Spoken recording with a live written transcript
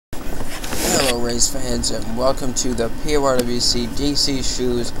Hello race fans, and welcome to the PORWC DC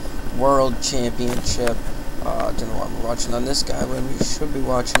Shoes World Championship. Don't know what we're watching on this guy, but we should be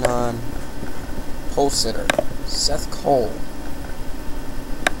watching on pole sitter Seth Cole.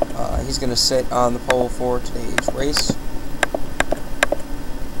 He's going to sit on the pole for today's race.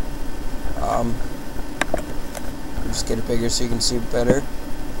 Just get it bigger so you can see it better.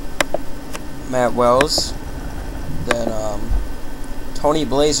 Matt Wells, then Tony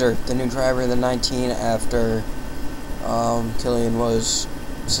Blazer, the new driver of the 19, after Killian was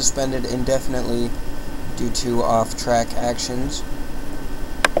suspended indefinitely due to off-track actions.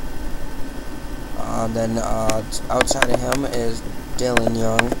 Then outside of him is Dylan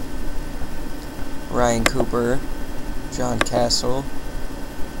Young, Ryan Cooper, John Castle,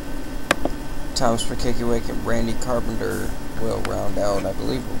 Thomas Perkikiewicz, and Randy Carpenter will round out. I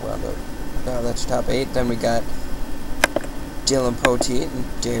believe we'll round out. That's top 8. Then we got Dylan Poteet and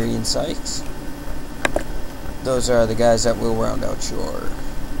Darian Sykes. Those are the guys that will round out your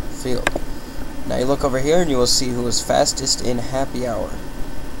field. Now you look over here and you will see who was fastest in happy hour.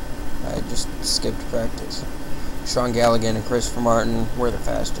 I just skipped practice. Sean Galligan and Christopher Martin were the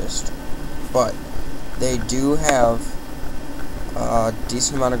fastest. But they do have a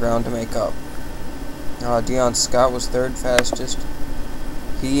decent amount of ground to make up. Deion Scott was third fastest.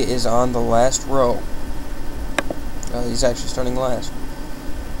 He is on the last row. He's actually starting last.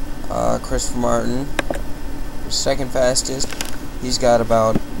 Christopher Martin, second fastest. He's got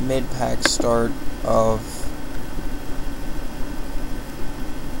about mid-pack start of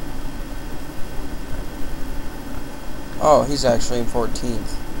he's actually in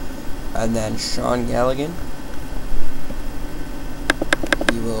 14th. And then Sean Galligan,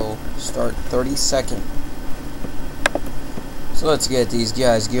 he will start 32nd. So let's get these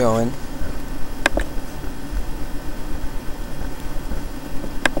guys going.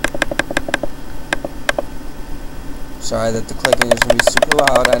 Sorry that the clicking is going to be super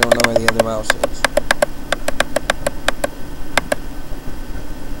loud. I don't know where the other mouse is.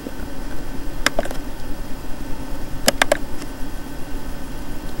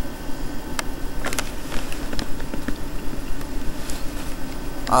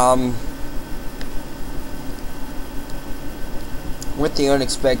 With the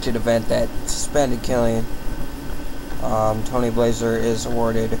unexpected event that suspended Killian, Tony Blazer is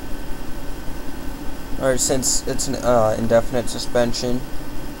awarded, or since it's an indefinite suspension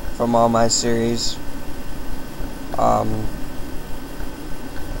from all my series, Tony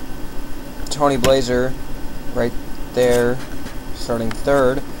Blazer, right there, starting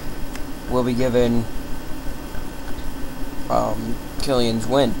third, will be given Killian's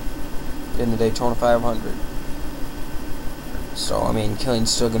win in the Daytona 500. So, I mean, Killian's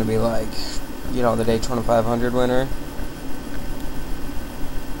still going to be like, you know, the Daytona 500 winner.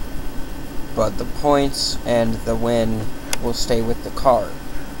 But the points and the win will stay with the car.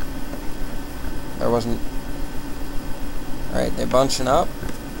 There wasn't... Alright, they're bunching up.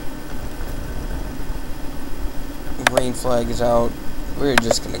 Green flag is out. We're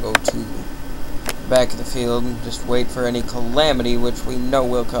just going to go to the back of the field and just wait for any calamity, which we know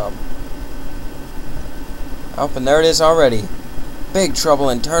will come. Oh, and there it is already. Big trouble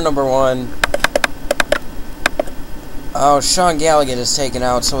in turn number 1. Oh, Sean Galligan is taken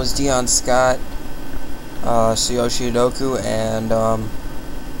out, so is Deion Scott, Tsuyoshi Udoku, and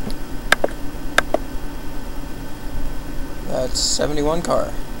that's 71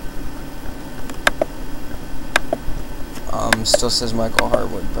 car. Still says Michael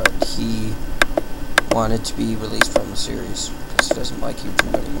Harwood, but he wanted to be released from the series because he doesn't like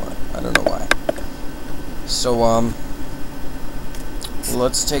YouTube anymore. I don't know why. So,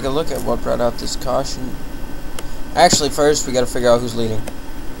 let's take a look at what brought out this caution. Actually, first, we gotta figure out who's leading.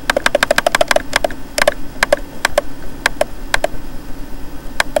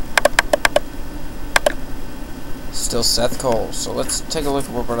 Still Seth Cole. So let's take a look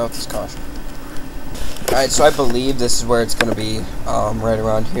at what brought out this caution. Alright, so I believe this is where it's gonna be, right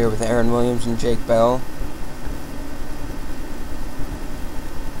around here with Aaron Williams and Jake Bell.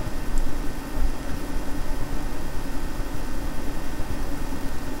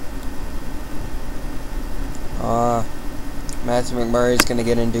 Matthew McMurray is going to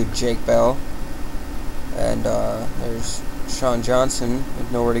get into Jake Bell. And there's Sean Johnson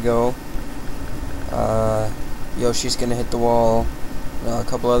with nowhere to go. Yoshi's going to hit the wall. A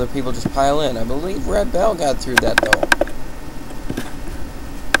couple other people just pile in. I believe Red Bell got through that, though.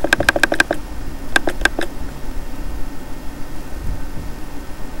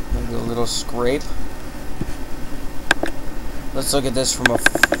 Maybe a little scrape. Let's look at this from a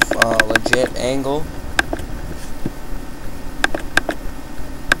legit angle.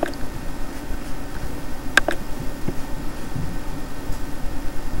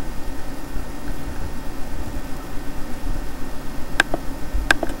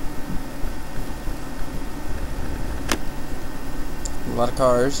 A lot of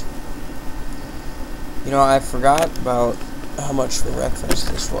cars. You know, I forgot about how much for breakfast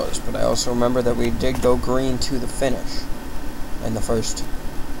this was, but I also remember that we did go green to the finish in the first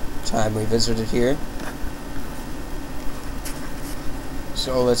time we visited here.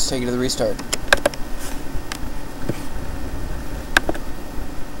 So let's take it to the restart.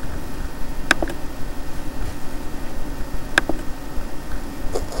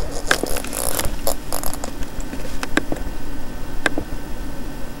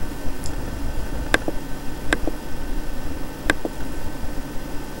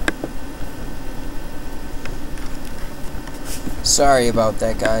 Sorry about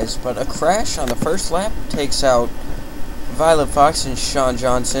that, guys, but a crash on the first lap takes out Violet Fox and Sean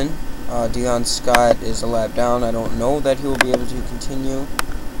Johnson. Dion Scott is a lap down. I don't know that he will be able to continue.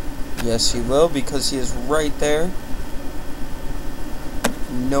 Yes, he will, because he is right there.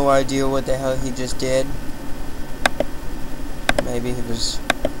 No idea what the hell he just did. Maybe he was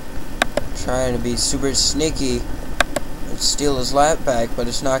trying to be super sneaky and steal his lap back, but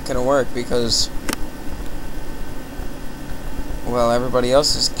it's not going to work because, well, everybody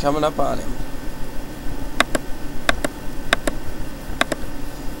else is coming up on him.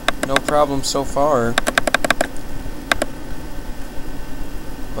 No problem so far.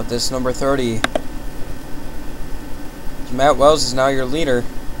 But this number 30, Matt Wells, is now your leader,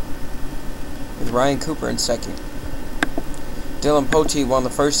 with Ryan Cooper in second. Dylan Poteet won the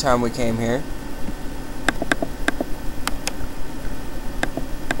first time we came here.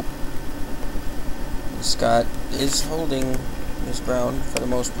 Scott is holding his ground for the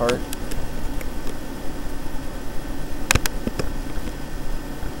most part.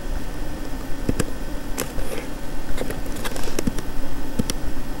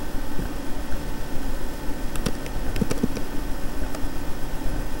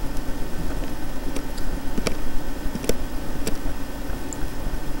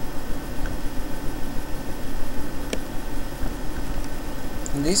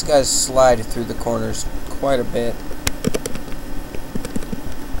 And these guys slide through the corners quite a bit.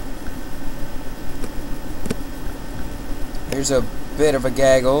 Here's a bit of a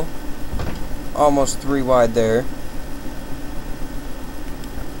gaggle. Almost 3 wide there.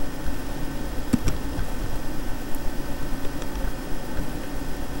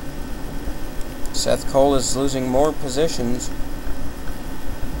 Seth Cole is losing more positions.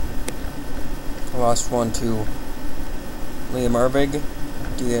 Lost one to Liam Erbig,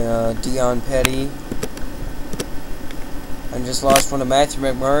 Dion Petty, and just lost one to Matthew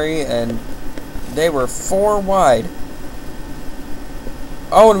McMurray, and they were 4 wide.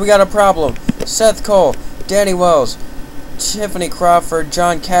 Oh, and we got a problem. Seth Cole, Danny Wells, Tiffany Crawford,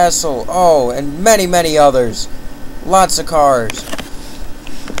 John Castle, oh, and many, many others. Lots of cars.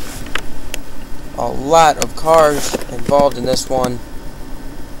 A lot of cars involved in this one.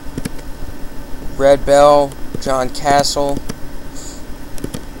 Red Bell, John Castle.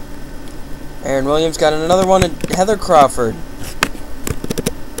 Aaron Williams got another one, and Heather Crawford.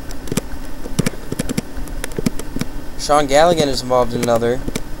 Sean Galligan is involved in another.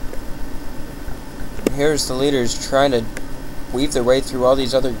 And here's the leaders trying to weave their way through all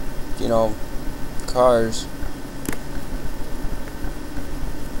these other, you know, cars.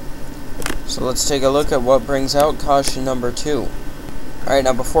 So let's take a look at what brings out caution number 2. Alright,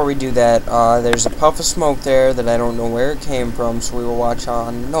 now before we do that, there's a puff of smoke there that I don't know where it came from, so we will watch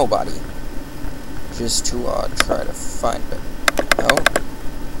on nobody. Just to try to find it. Oh.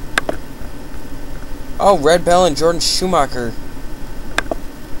 Oh, Red Bell and Jordan Schumacher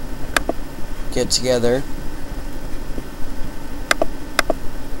get together.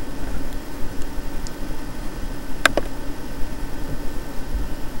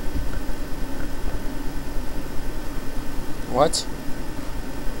 What?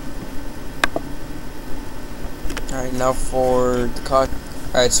 Alright, now for the car.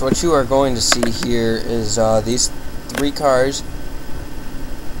 Alright, so what you are going to see here is these 3 cars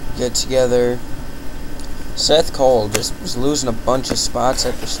get together. Seth Cole just was losing a bunch of spots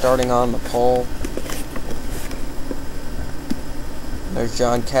after starting on the pole. There's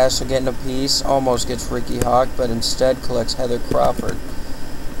John Castle getting a piece, almost gets Ricky Hawk, but instead collects Heather Crawford.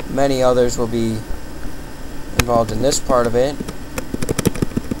 Many others will be involved in this part of it.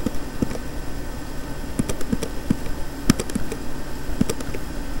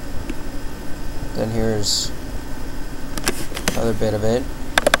 Then here's another bit of it.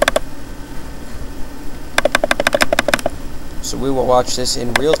 So we will watch this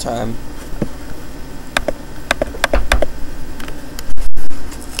in real time.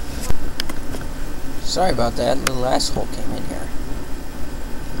 Sorry about that, little asshole came in here.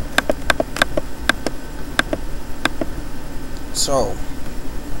 So,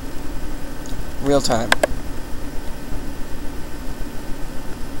 real time.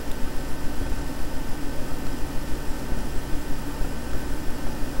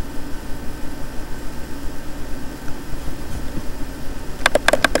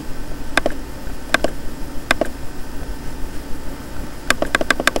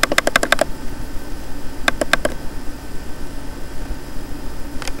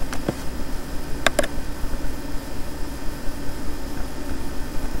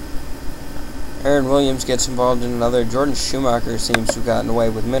 Aaron Williams gets involved in another. Jordan Schumacher seems to have gotten away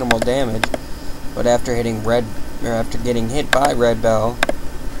with minimal damage, but after getting hit by Red Bell,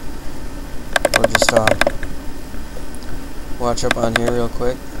 we'll just watch up on here real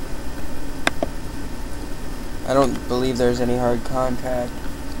quick. I don't believe there's any hard contact.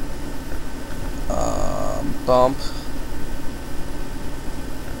 Bump.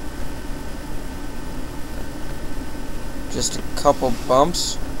 Just a couple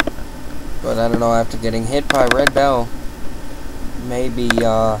bumps. But I don't know, after getting hit by Red Bell, maybe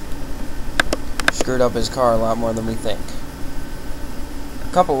screwed up his car a lot more than we think.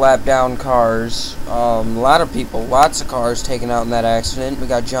 A couple lap down cars, a lot of people, lots of cars taken out in that accident. We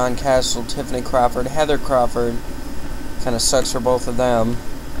got John Castle, Tiffany Crawford, Heather Crawford. Kind of sucks for both of them.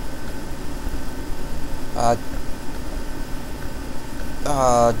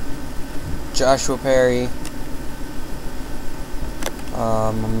 Joshua Perry.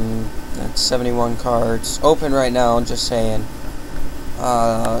 That's 71 cards. Open right now, just saying.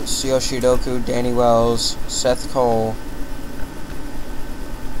 Tsuyoshi Doku, Danny Wells, Seth Cole,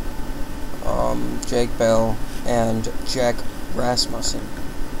 Jake Bell, and Jack Rasmussen.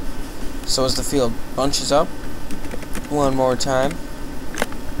 So as the field bunches up, one more time.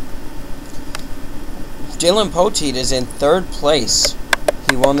 Dylan Poteet is in 3rd place.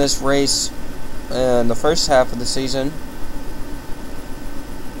 He won this race in the first half of the season.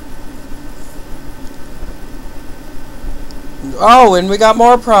 Oh, and we got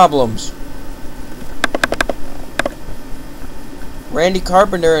more problems. Randy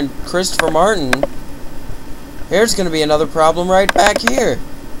Carpenter and Christopher Martin. Here's going to be another problem right back here.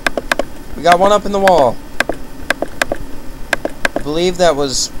 We got one up in the wall. I believe that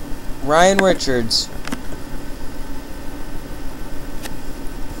was Ryan Richards.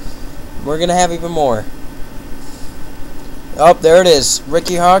 We're going to have even more. Oh, there it is.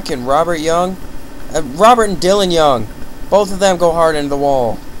 Ricky Hawk and Robert Young. Robert and Dylan Young. Both of them go hard into the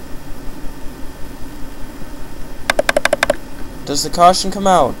wall. Does the caution come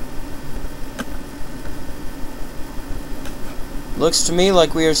out? Looks to me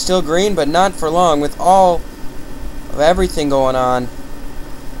like we are still green, but not for long, with all of everything going on.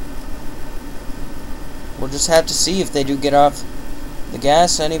 We'll just have to see if they do get off the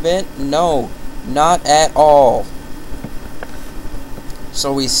gas any bit. No, not at all.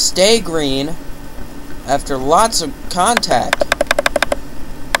 So we stay green after lots of contact.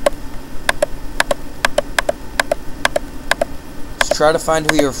 Let's try to find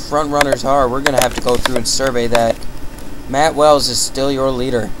who your front runners are. We're going to have to go through and survey that. Matt Wells is still your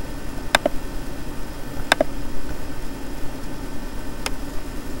leader.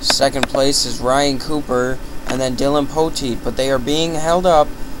 Second place is Ryan Cooper and then Dylan Poteet, but they are being held up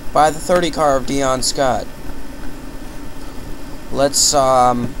by the 30 car of Dion Scott. Let's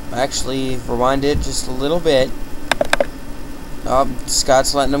actually rewind it just a little bit. Oh,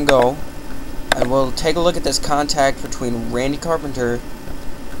 Scott's letting them go. And we'll take a look at this contact between Randy Carpenter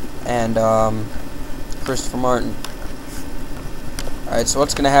and Christopher Martin. Alright, so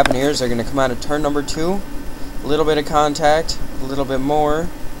what's going to happen here is they're going to come out of turn number 2. A little bit of contact, a little bit more.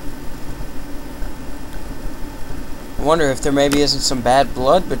 I wonder if there maybe isn't some bad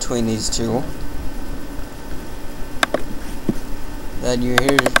blood between these two. Then you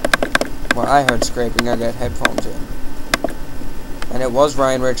hear, well, I heard scraping. I got headphones in. And it was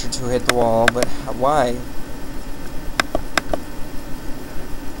Ryan Richards who hit the wall, but why?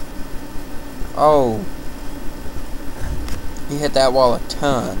 Oh. He hit that wall a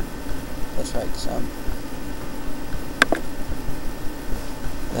ton. That's right, son.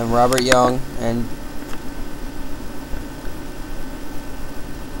 Then Robert Young and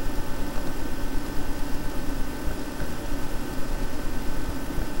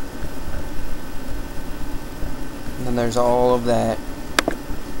then there's all of that.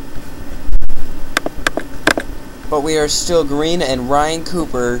 But we are still green, and Ryan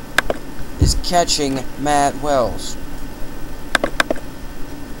Cooper is catching Matt Wells.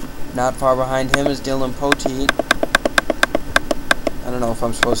 Not far behind him is Dylan Poteet. I don't know if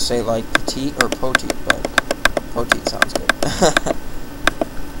I'm supposed to say it like petite or Poteet, but Poteet sounds good.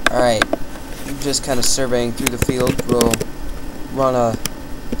 Alright, just kind of surveying through the field. We'll run a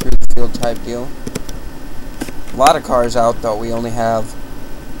through the field type deal. A lot of cars out though. We only have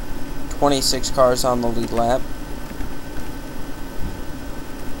 26 cars on the lead lap.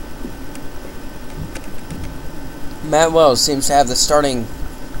 Matt Wells seems to have the starting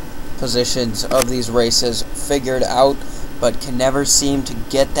positions of these races figured out, but can never seem to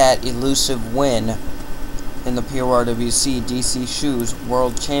get that elusive win in the PORWC DC Shoes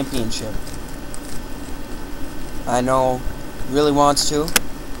World Championship. I know really wants to,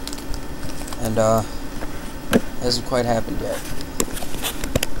 and hasn't quite happened yet.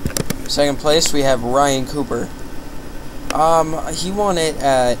 Second place we have Ryan Cooper. He won it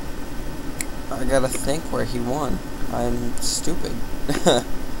at, I gotta think where he won. I'm stupid.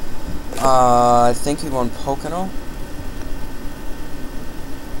 I think he won Pocono.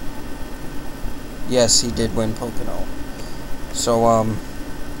 Yes, he did win Pocono. So,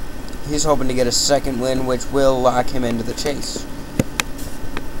 he's hoping to get a second win, which will lock him into the chase.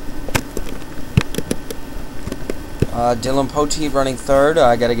 Dylan Poteet running third.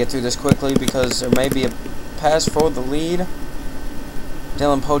 I gotta get through this quickly because there may be a pass for the lead.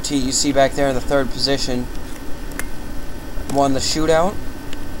 Dylan Poteet, you see back there in the third position, won the shootout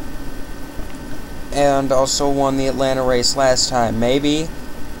and also won the Atlanta race last time. Maybe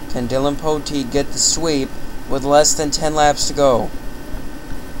can Dylan Poteet get the sweep with less than 10 laps to go?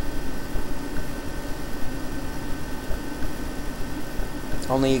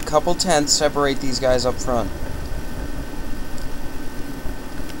 Only a couple tenths separate these guys up front.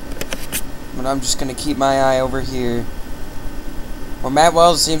 But I'm just going to keep my eye over here. Well, Matt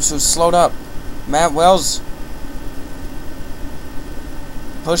Wells seems to have slowed up. Matt Wells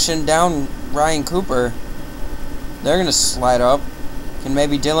pushing down Ryan Cooper. They're going to slide up. Can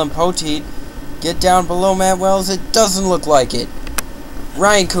maybe Dylan Poteet get down below Matt Wells? It doesn't look like it.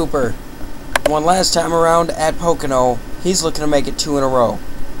 Ryan Cooper won last time around at Pocono. He's looking to make it 2 in a row.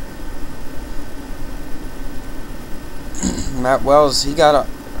 Matt Wells, he got a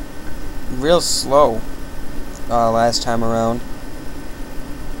real slow last time around.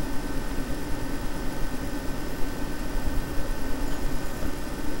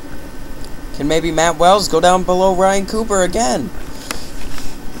 Can maybe Matt Wells go down below Ryan Cooper again?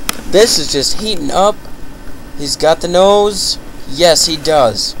 This is just heating up. He's got the nose. Yes, he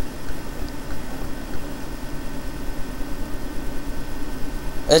does.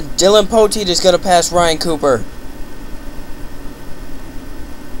 And Dylan Poteet is going to pass Ryan Cooper.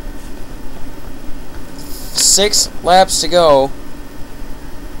 6 laps to go.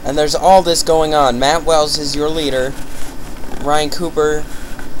 And there's all this going on. Matt Wells is your leader. Ryan Cooper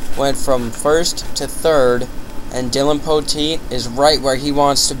went from first to third, and Dylan Poteet is right where he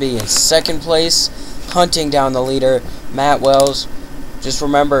wants to be in second place, hunting down the leader, Matt Wells. Just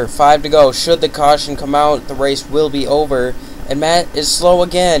remember, 5 to go. Should the caution come out, the race will be over, and Matt is slow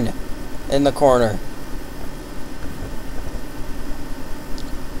again in the corner.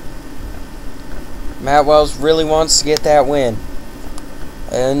 Matt Wells really wants to get that win,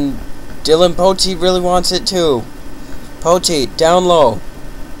 and Dylan Poteet really wants it too. Poteet, down low.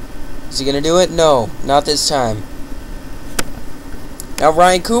 Is he going to do it? No, not this time. Now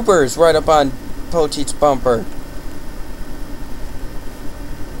Ryan Cooper is right up on Poteet's bumper.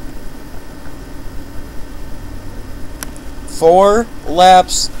 Four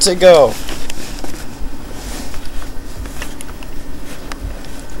laps to go.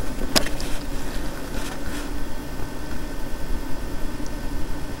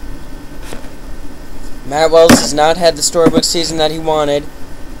 Matt Wells has not had the storybook season that he wanted,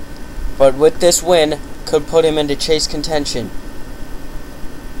 but with this win, could put him into chase contention.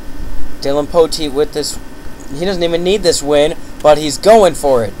 Dylan Poteet with this, he doesn't even need this win, but he's going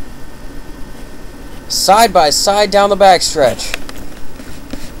for it. Side by side down the backstretch.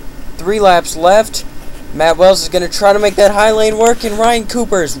 3 laps left. Matt Wells is going to try to make that high lane work, and Ryan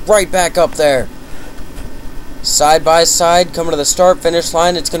Cooper's right back up there. Side by side, coming to the start-finish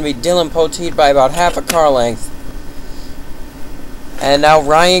line, it's going to be Dylan Poteet by about half a car length. And now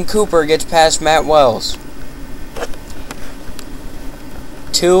Ryan Cooper gets past Matt Wells.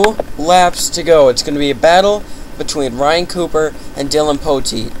 2 laps to go. It's going to be a battle between Ryan Cooper and Dylan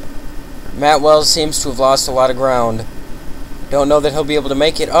Poteet. Matt Wells seems to have lost a lot of ground. Don't know that he'll be able to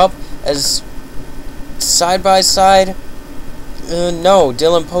make it up as side by side. No,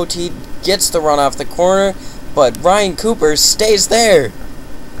 Dylan Poteet gets the run off the corner, but Ryan Cooper stays there.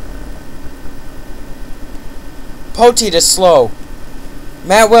 Poteet is slow.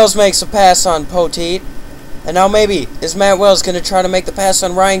 Matt Wells makes a pass on Poteet. And now maybe, is Matt Wells going to try to make the pass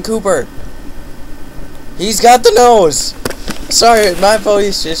on Ryan Cooper? He's got the nose. Sorry, my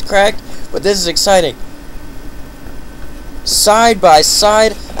voice just cracked, but this is exciting. side by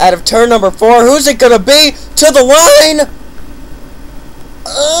side out of turn number 4. Who's it gonna be? To the line!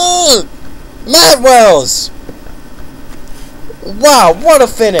 Matt Wells! Wow, what a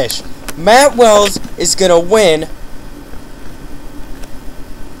finish! Matt Wells is gonna win.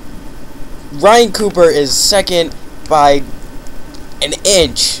 Ryan Cooper is second by an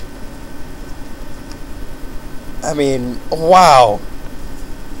inch. I mean, wow.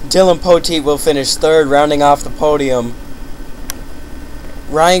 Dylan Poteet will finish third, rounding off the podium.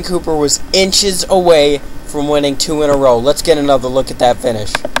 Ryan Cooper was inches away from winning 2 in a row. Let's get another look at that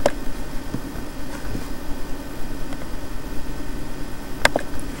finish.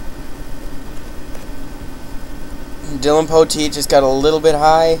 Dylan Poteet just got a little bit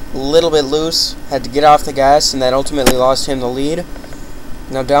high, a little bit loose, had to get off the gas, and that ultimately lost him the lead.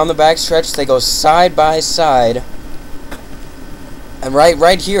 Now down the backstretch, they go side by side. And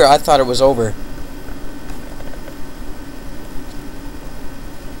right here, I thought it was over.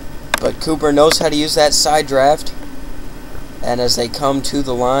 But Cooper knows how to use that side draft. And as they come to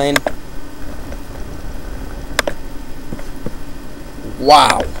the line,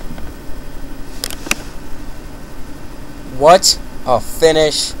 wow. What a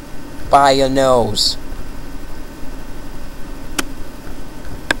finish by a nose.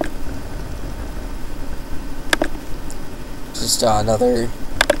 Just another...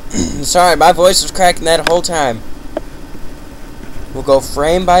 Sorry, my voice was cracking that whole time. We'll go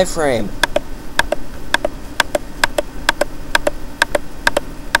frame by frame.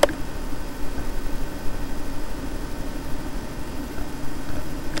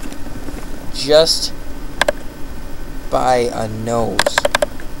 Just by a nose.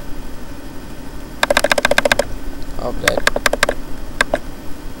 Oh, that.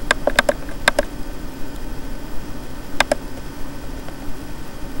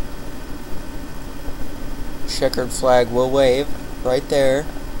 Checkered flag will wave right there,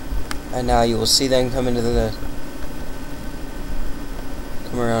 and now you will see them come into the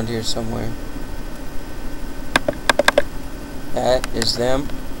come around here somewhere. That is them,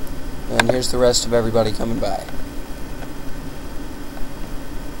 and here's the rest of everybody coming by.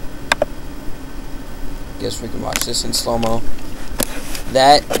 Guess we can watch this in slow-mo.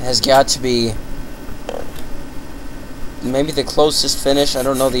 That has got to be maybe the closest finish. I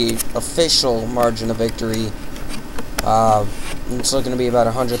don't know the official margin of victory. It's looking to be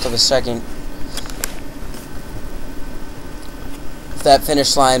about 100th of a second. If that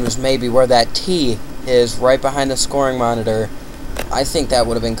finish line was maybe where that T is, right behind the scoring monitor, I think that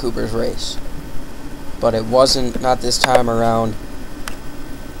would have been Cooper's race. But it wasn't, not this time around.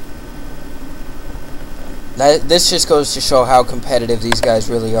 This just goes to show how competitive these guys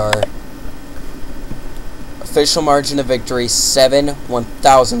really are. Official margin of victory,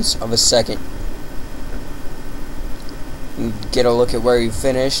 7/1000ths of a second. Get a look at where he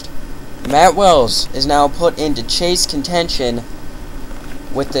finished. Matt Wells is now put into chase contention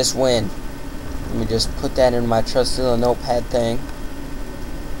with this win. Let me just put that in my trusty little notepad thing.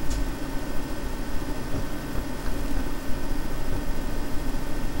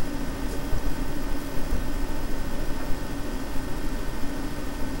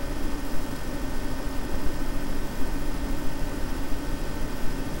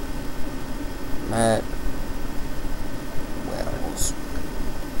 Matt Wells.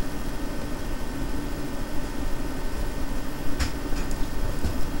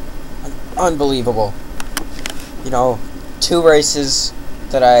 Unbelievable. You know, 2 races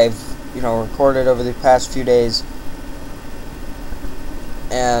that I've, recorded over the past few days.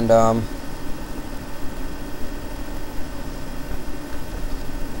 And,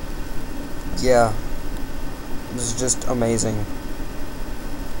 yeah. This is just amazing.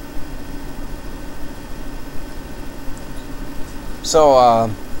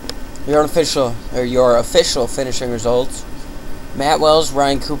 So, your official finishing results: Matt Wells,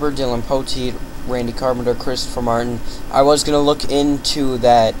 Ryan Cooper, Dylan Poteet, Randy Carpenter, Christopher Martin. I was gonna look into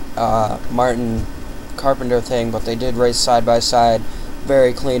that Martin Carpenter thing, but they did race side by side,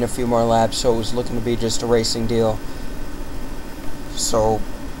 very clean, a few more laps, so it was looking to be just a racing deal. So,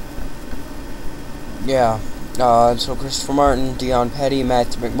 yeah. So Christopher Martin, Dion Petty,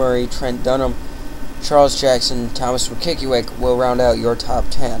 Matthew McMurray, Trent Dunham, Charles Jackson, Thomas McKickiwick will round out your top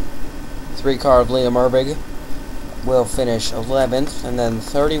 10. 3-car of Liam Erbig will finish 11th, and then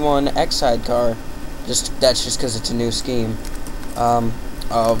 31 X-Side car, that's just because it's a new scheme,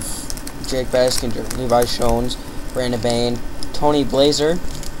 of Jake Baskinger, Levi Shones, Brandon Bain, Tony Blazer,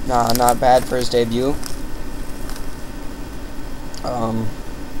 not bad for his debut.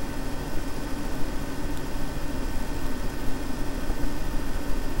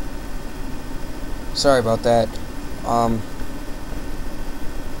 Sorry about that.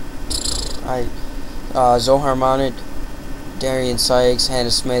 Zohar Monnet, Darian Sykes,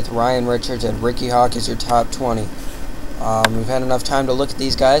 Hannah Smith, Ryan Richards, and Ricky Hawk is your top 20. We've had enough time to look at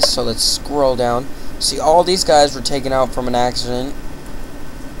these guys, so let's scroll down. See, all these guys were taken out from an accident.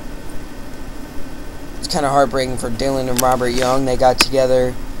 It's kind of heartbreaking for Dylan and Robert Young. They got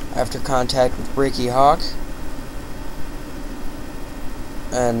together after contact with Ricky Hawk,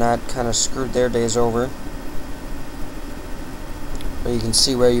 and that kind of screwed their days over. But you can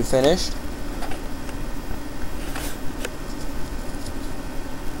see where you finished.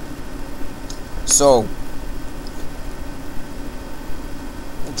 So,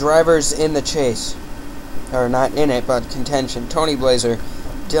 drivers in the chase, or not in it, but contention: Tony Blazer,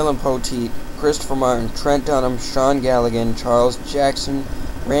 Dylan Poteet, Christopher Martin, Trent Dunham, Sean Galligan, Charles Jackson,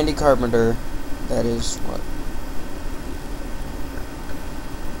 Randy Carpenter. That is what?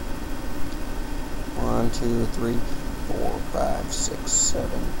 1, 2, 3, 4, 5, 6, 7,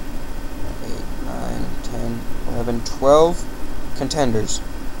 8, 9, 10, 11, 12 contenders.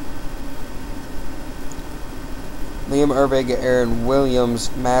 Liam Erbig, Aaron Williams,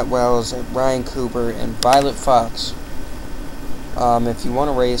 Matt Wells, Ryan Cooper, and Violet Fox. If you want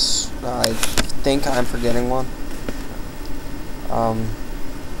to race, I think I'm forgetting one.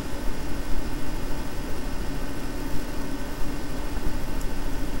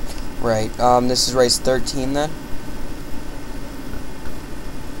 Right, this is race 13 then?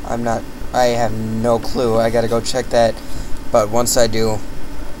 I have no clue. I gotta go check that, but once I do,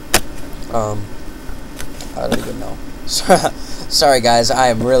 I don't even know. Sorry guys, I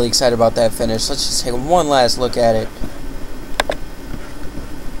am really excited about that finish. Let's just take one last look at it.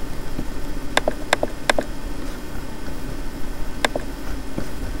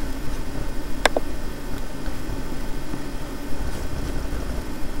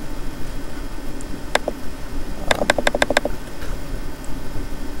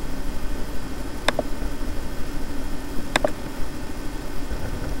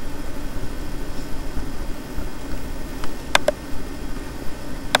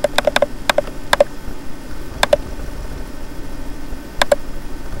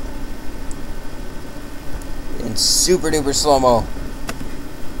 In super duper slow-mo.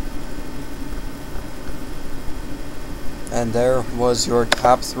 And there was your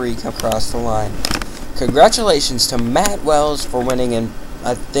top 3 across the line. Congratulations to Matt Wells for winning in,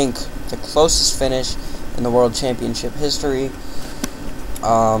 I think, the closest finish in the World Championship history.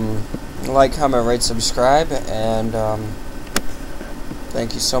 Like, comment, rate, subscribe, and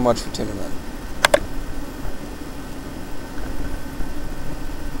thank you so much for tuning in.